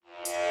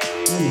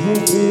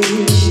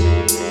hoping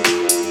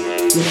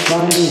to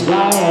find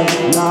desire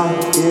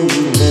not in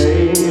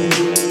vain.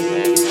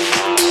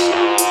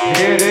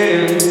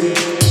 Hidden,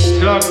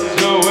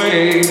 tucked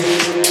away,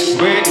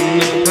 waiting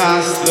to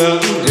pass the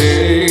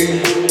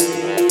day.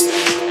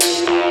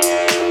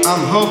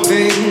 I'm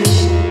hoping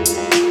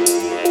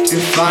to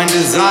find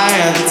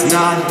desire that's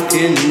not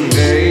in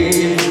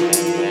vain.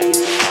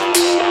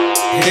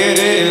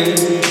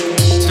 Hidden,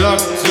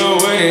 tucked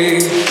away,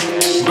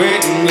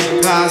 waiting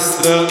to pass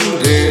the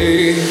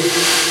day.